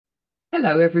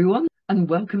Hello everyone, and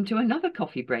welcome to another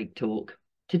coffee break talk.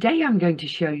 Today I'm going to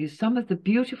show you some of the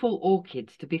beautiful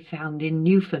orchids to be found in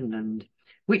Newfoundland,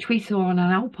 which we saw on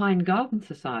an Alpine Garden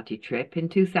Society trip in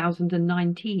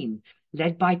 2019,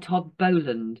 led by Todd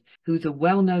Boland, who's a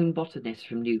well-known botanist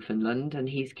from Newfoundland, and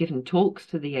he's given talks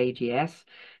to the AGS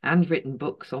and written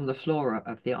books on the flora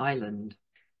of the island.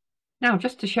 Now,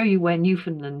 just to show you where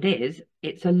Newfoundland is,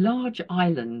 it's a large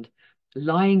island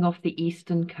lying off the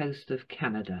eastern coast of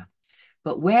Canada.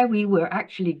 But where we were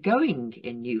actually going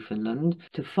in Newfoundland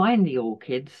to find the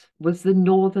orchids was the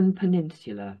Northern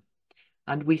Peninsula.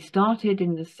 And we started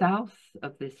in the south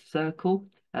of this circle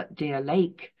at Deer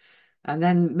Lake and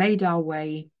then made our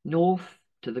way north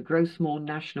to the Grossmoor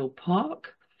National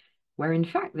Park, where in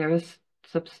fact there are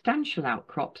substantial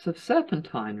outcrops of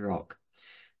serpentine rock.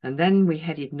 And then we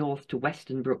headed north to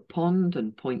Western Brook Pond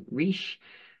and Point Riche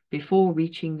before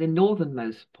reaching the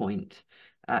northernmost point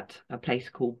at a place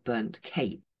called Burnt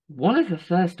Cape. One of the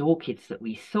first orchids that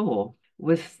we saw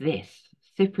was this,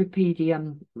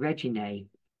 Cypripedium reginae.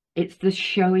 It's the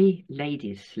showy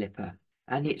lady's slipper,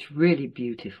 and it's really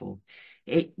beautiful.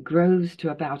 It grows to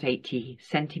about 80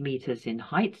 centimeters in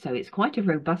height, so it's quite a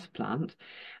robust plant,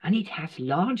 and it has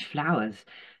large flowers.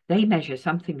 They measure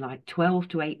something like 12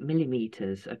 to 8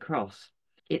 millimeters across.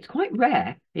 It's quite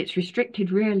rare. It's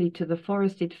restricted really to the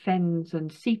forested fens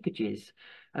and seepages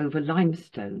over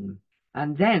limestone.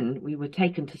 And then we were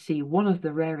taken to see one of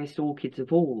the rarest orchids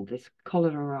of all, this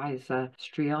Corralorhiza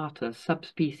striata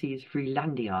subspecies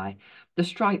freelandii, the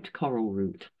striped coral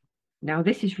root. Now,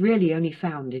 this is really only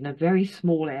found in a very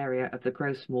small area of the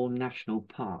Grossmoor National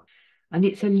Park, and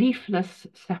it's a leafless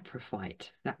saprophyte.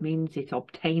 That means it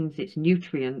obtains its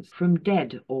nutrients from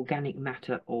dead organic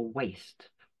matter or waste.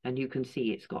 And you can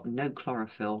see it's got no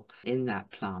chlorophyll in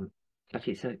that plant, but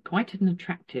it's quite an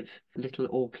attractive little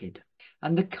orchid.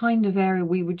 And the kind of area,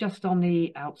 we were just on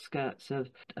the outskirts of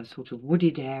a sort of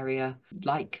wooded area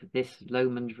like this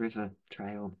Lomond River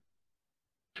trail.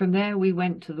 From there we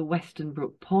went to the Western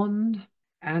Brook Pond,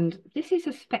 and this is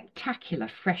a spectacular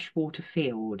freshwater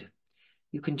field.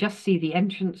 You can just see the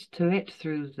entrance to it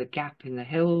through the gap in the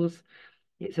hills.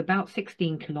 It's about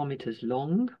 16 kilometers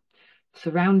long,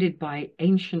 surrounded by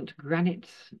ancient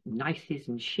granites, gneisses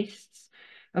and schists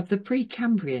of the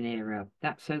Precambrian era.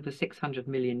 That's over 600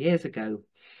 million years ago.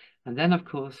 And then, of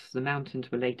course, the mountains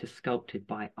were later sculpted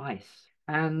by ice.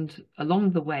 And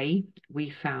along the way, we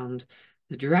found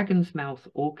the dragon's mouth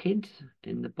orchid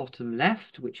in the bottom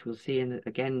left, which we'll see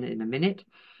again in a minute,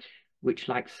 which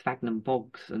likes sphagnum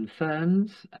bogs and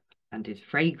ferns and is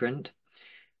fragrant,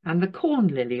 and the corn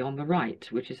lily on the right,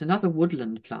 which is another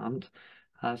woodland plant.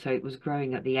 So it was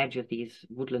growing at the edge of these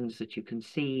woodlands that you can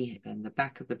see in the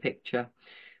back of the picture,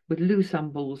 with loose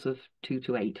umbels of 2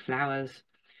 to 8 flowers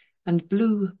and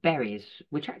blue berries,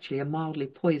 which actually are mildly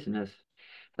poisonous.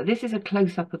 But this is a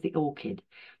close-up of the orchid,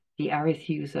 the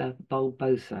Arethusa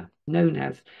bulbosa, known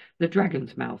as the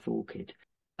dragon's mouth orchid.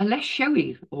 A less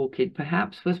showy orchid,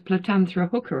 perhaps, was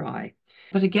Platanthera hookeri,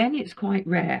 but again, it's quite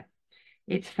rare.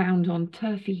 It's found on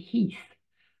turfy heath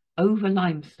over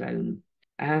limestone,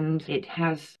 and it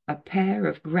has a pair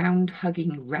of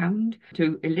ground-hugging round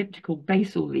to elliptical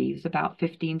basal leaves about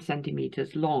 15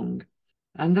 centimeters long.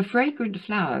 And the fragrant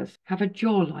flowers have a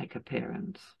jaw-like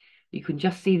appearance. You can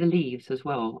just see the leaves as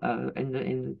well in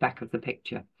the back of the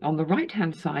picture. On the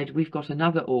right-hand side, we've got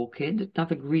another orchid,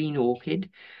 another green orchid,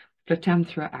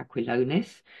 Platanthera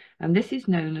aquilonis, and this is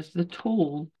known as the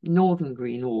tall northern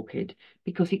green orchid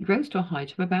because it grows to a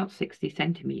height of about 60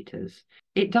 centimeters.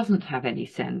 It doesn't have any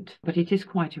scent, but it is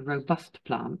quite a robust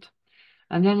plant.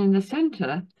 And then in the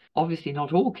center, obviously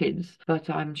not orchids,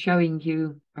 but I'm showing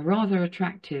you a rather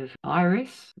attractive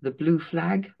iris, the blue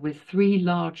flag, with 3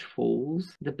 large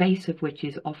falls, the base of which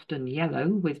is often yellow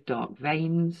with dark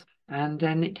veins, and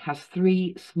then it has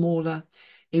 3 smaller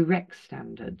erect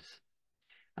standards.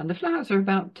 And the flowers are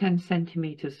about 10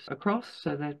 centimeters across,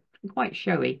 so they're quite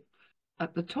showy.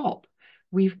 At the top,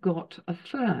 we've got a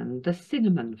fern, the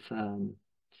cinnamon fern,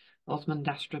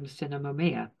 Osmundastrum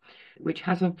cinnamomea, which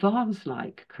has a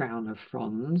vase-like crown of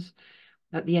fronds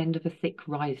at the end of a thick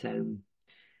rhizome.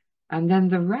 And then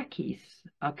the rachis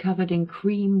are covered in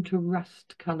cream to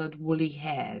rust-coloured woolly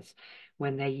hairs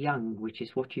when they're young, which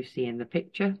is what you see in the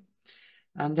picture.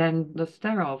 And then the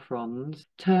sterile fronds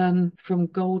turn from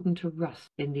golden to rust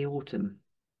in the autumn.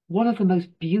 One of the most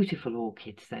beautiful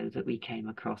orchids, though, that we came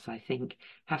across, I think,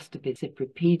 has to be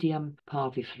Cypripedium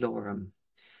parviflorum.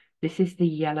 This is the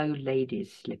yellow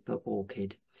lady's slipper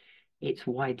orchid. It's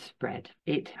widespread.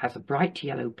 It has a bright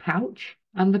yellow pouch,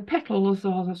 and the petals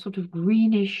are a sort of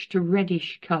greenish to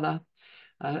reddish colour,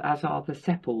 as are the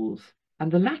sepals.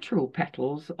 and the lateral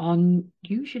petals are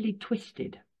usually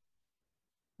twisted,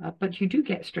 but you do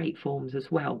get straight forms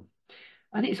as well.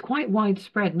 And it's quite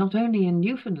widespread, not only in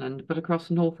Newfoundland, but across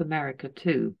North America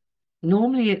too.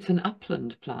 Normally it's an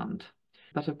upland plant,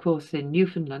 but of course in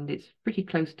Newfoundland it's pretty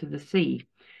close to the sea,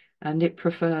 and it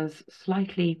prefers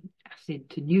slightly acid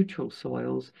to neutral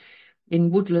soils in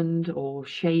woodland or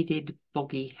shaded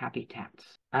boggy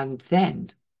habitats. And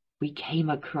then we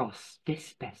came across this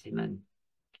specimen.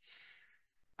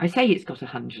 I say it's got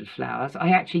 100 flowers. I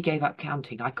actually gave up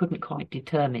counting. I couldn't quite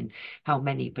determine how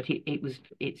many, but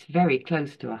it's very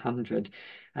close to 100.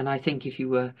 And I think if you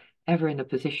were ever in a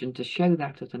position to show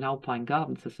that at an Alpine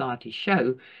Garden Society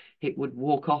show, it would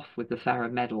walk off with the Farrer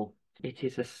medal. It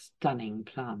is a stunning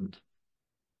plant.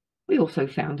 We also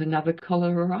found another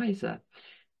Corralorhiza,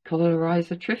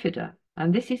 Corralorhiza trifida,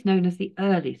 and this is known as the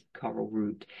early coral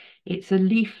root. It's a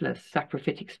leafless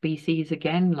saprophytic species,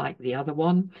 again like the other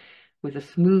one, with a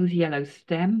smooth yellow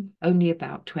stem, only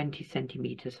about 20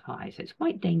 centimeters high, so it's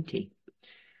quite dainty.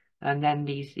 And then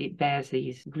it bears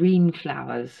these green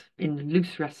flowers in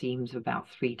loose racemes of about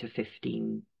 3 to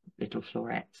 15 little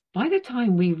florets. By the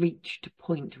time we reached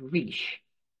Point Riche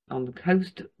on the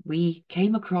coast, we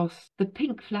came across the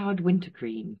pink-flowered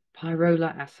wintergreen,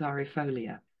 Pyrola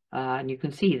acarifolia, and you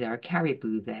can see there are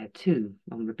caribou there too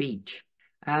on the beach.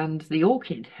 And the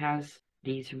orchid has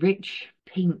these rich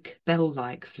pink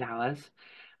bell-like flowers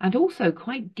and also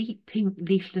quite deep pink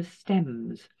leafless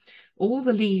stems. All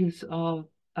the leaves are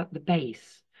at the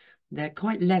base. They're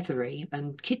quite leathery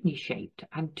and kidney-shaped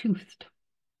and toothed.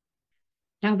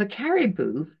 Now the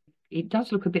caribou, it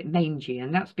does look a bit mangy,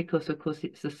 and that's because, of course,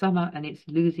 it's the summer and it's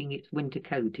losing its winter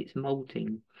coat, it's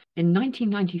molting. In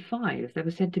 1995, there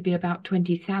were said to be about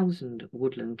 20,000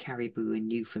 woodland caribou in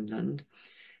Newfoundland,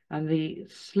 and the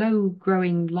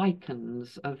slow-growing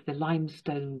lichens of the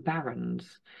limestone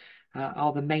barrens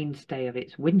are the mainstay of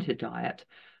its winter diet,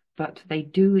 but they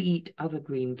do eat other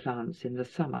green plants in the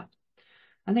summer.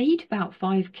 And they eat about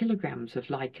 5 kilograms of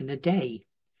lichen a day.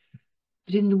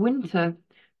 But in the winter,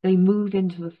 they move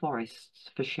into the forests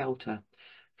for shelter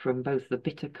from both the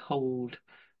bitter cold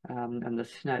and the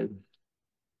snow.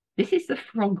 This is the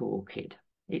frog orchid.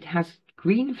 It has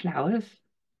green flowers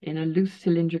in a loose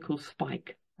cylindrical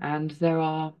spike, and there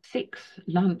are 6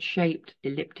 lance-shaped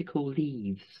elliptical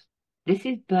leaves. This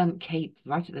is Burnt Cape,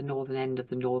 right at the northern end of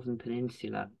the Northern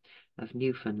Peninsula of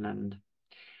Newfoundland.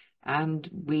 And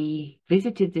we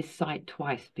visited this site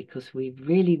twice because we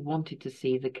really wanted to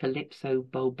see the Calypso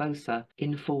bulbosa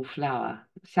in full flower.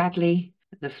 Sadly,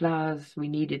 the flowers, we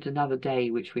needed another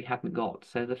day, which we hadn't got,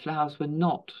 so the flowers were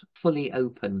not fully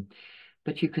open.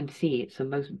 But you can see it's a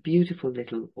most beautiful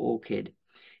little orchid.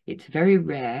 It's very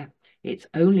rare. It's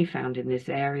only found in this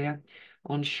area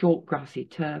on short grassy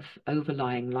turf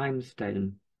overlying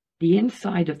limestone. The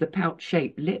inside of the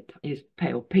pouch-shaped lip is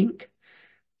pale pink,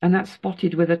 and that's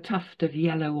spotted with a tuft of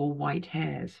yellow or white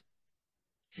hairs.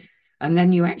 And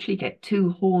then you actually get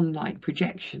 2 horn-like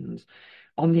projections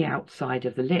on the outside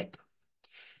of the lip.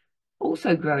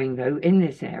 Also growing, though, in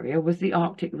this area was the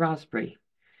Arctic raspberry,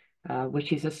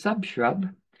 which is a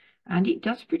subshrub, and it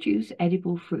does produce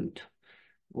edible fruit,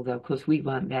 although, of course, we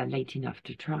weren't there late enough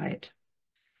to try it.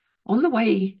 On the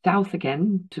way south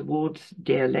again towards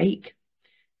Deer Lake,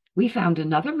 we found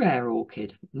another rare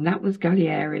orchid, and that was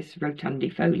Galliaris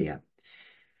rotundifolia.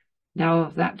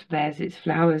 Now that bears its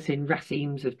flowers in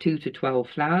racemes of 2 to 12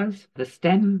 flowers. The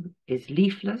stem is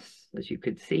leafless, as you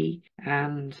could see,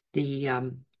 and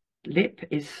the lip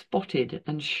is spotted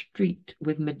and streaked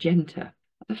with magenta.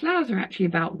 The flowers are actually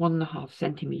about 1.5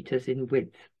 centimeters in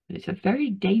width. It's a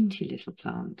very dainty little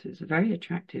plant. It's a very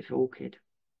attractive orchid.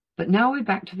 But now we're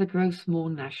back to the Gros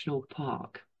Morne National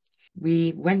Park.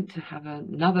 We went to have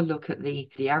another look at the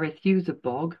Arethusa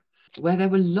bog, where there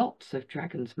were lots of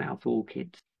dragon's mouth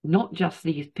orchids, not just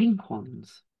these pink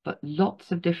ones, but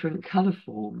lots of different colour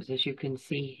forms, as you can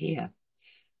see here,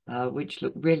 which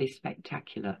look really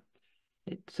spectacular.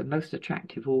 It's a most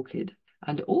attractive orchid.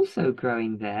 And also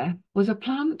growing there was a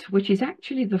plant which is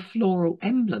actually the floral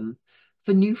emblem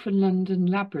for Newfoundland and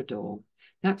Labrador.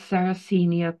 That's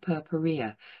Sarracenia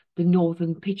purpurea, the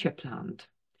northern pitcher plant.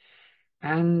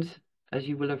 And as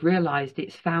you will have realised,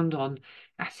 it's found on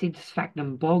acid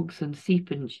sphagnum bogs and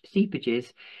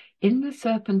seepages in the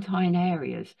serpentine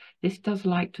areas. This does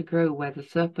like to grow where the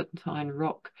serpentine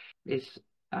rock is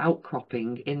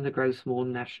outcropping in the Gros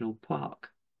Morne National Park.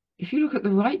 If you look at the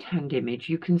right-hand image,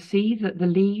 you can see that the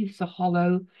leaves are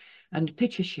hollow and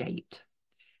pitcher-shaped.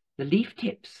 The leaf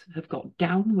tips have got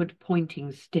downward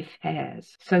pointing stiff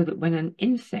hairs, so that when an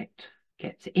insect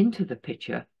gets into the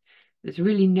pitcher, there's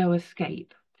really no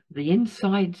escape. The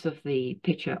insides of the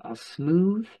pitcher are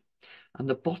smooth and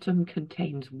the bottom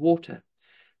contains water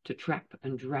to trap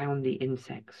and drown the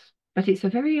insects. But it's a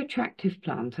very attractive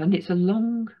plant, and it's a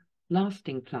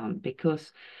long-lasting plant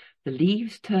because the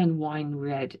leaves turn wine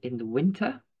red in the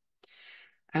winter,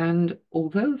 and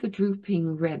although the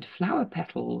drooping red flower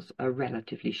petals are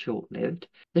relatively short-lived,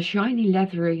 the shiny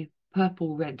leathery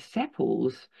purple-red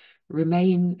sepals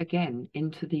remain again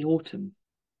into the autumn.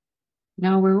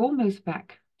 Now we're almost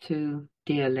back to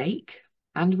Deer Lake,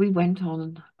 and we went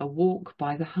on a walk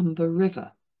by the Humber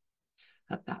River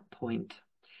at that point.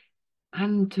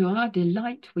 And to our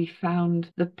delight, we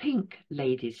found the pink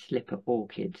lady's slipper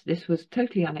orchids. This was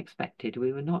totally unexpected.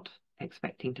 We were not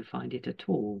expecting to find it at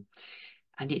all.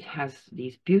 And it has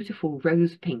these beautiful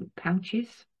rose pink pouches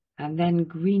and then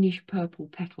greenish purple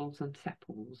petals and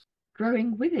sepals.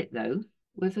 Growing with it, though,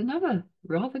 was another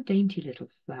rather dainty little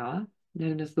flower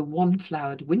known as the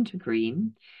one-flowered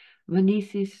wintergreen,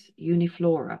 Monesis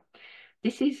uniflora.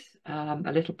 This is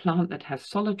a little plant that has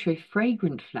solitary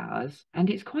fragrant flowers, and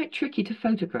it's quite tricky to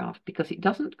photograph because it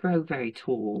doesn't grow very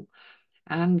tall,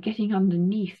 and getting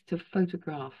underneath to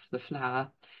photograph the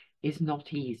flower is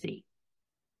not easy.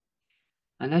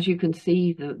 And as you can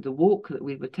see, the walk that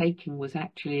we were taking was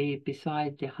actually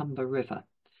beside the Humber River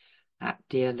at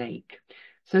Deer Lake.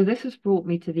 So this has brought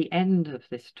me to the end of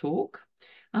this talk,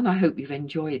 and I hope you've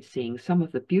enjoyed seeing some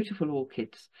of the beautiful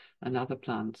orchids and other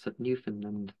plants of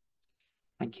Newfoundland.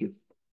 Thank you.